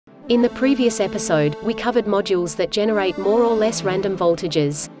In the previous episode, we covered modules that generate more or less random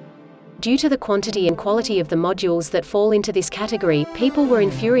voltages. Due to the quantity and quality of the modules that fall into this category, people were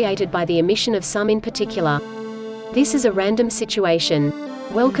infuriated by the emission of some in particular. This is a random situation.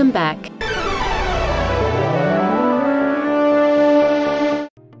 Welcome back.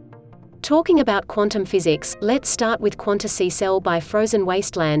 Talking about quantum physics, let's start with Quantussy Cell by Frozen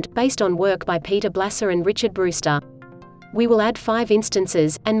Wasteland, based on work by Peter Blasser and Richard Brewster. We will add 5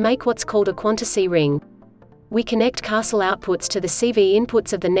 instances, and make what's called a Quantussy ring. We connect castle outputs to the CV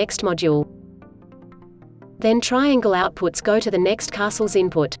inputs of the next module. Then triangle outputs go to the next castle's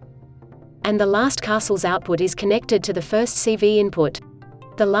input. And the last castle's output is connected to the first CV input.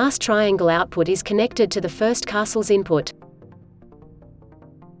 The last triangle output is connected to the first castle's input.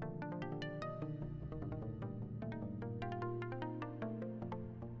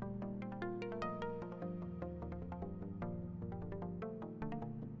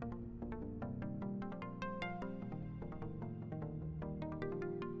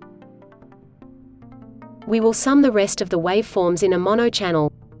 We will sum the rest of the waveforms in a mono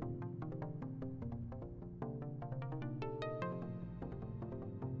channel.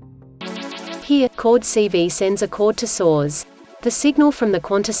 Here, chord CV sends a chord to source. The signal from the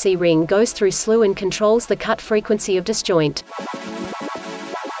Quantussy ring goes through slew and controls the cut frequency of disjoint.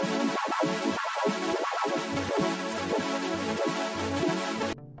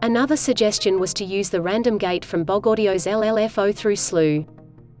 Another suggestion was to use the random gate from Bogaudio's LLFO through slew.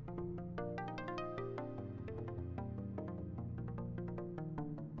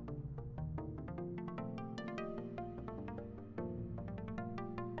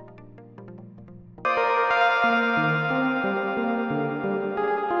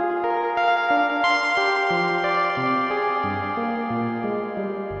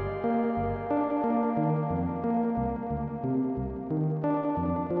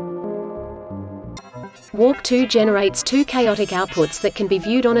 Walk 2 generates 2 chaotic outputs that can be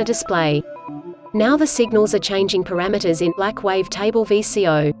viewed on a display. Now the signals are changing parameters in black wave table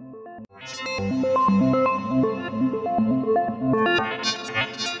VCO.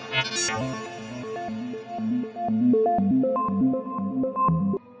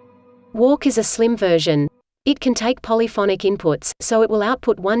 Walk is a slim version. It can take polyphonic inputs, so it will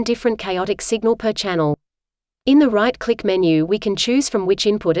output one different chaotic signal per channel. In the right-click menu we can choose from which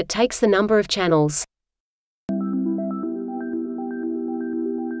input it takes the number of channels.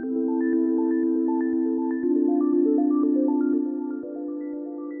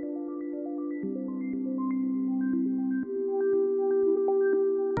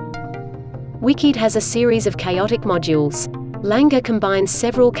 wiqid has a series of chaotic modules. Languor combines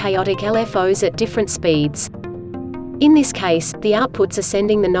several chaotic LFOs at different speeds. In this case, the outputs are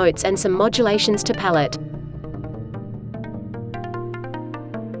sending the notes and some modulations to palette.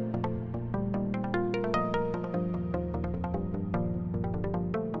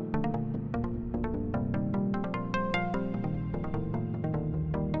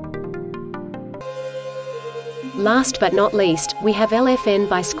 Last but not least, we have LFN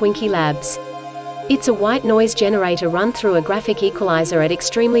by Squinky Labs. It's a white noise generator run through a graphic equalizer at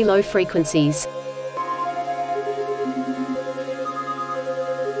extremely low frequencies.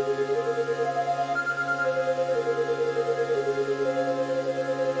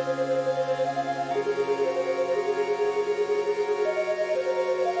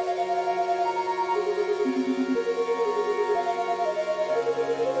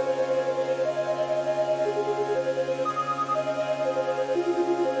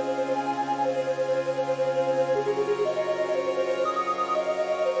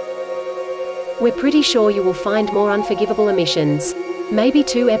 We're pretty sure you will find more unforgivable emissions. Maybe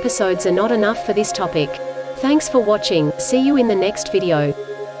 2 episodes are not enough for this topic. Thanks for watching, see you in the next video.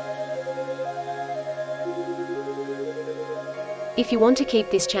 If you want to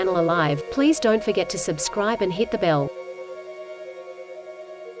keep this channel alive, please don't forget to subscribe and hit the bell.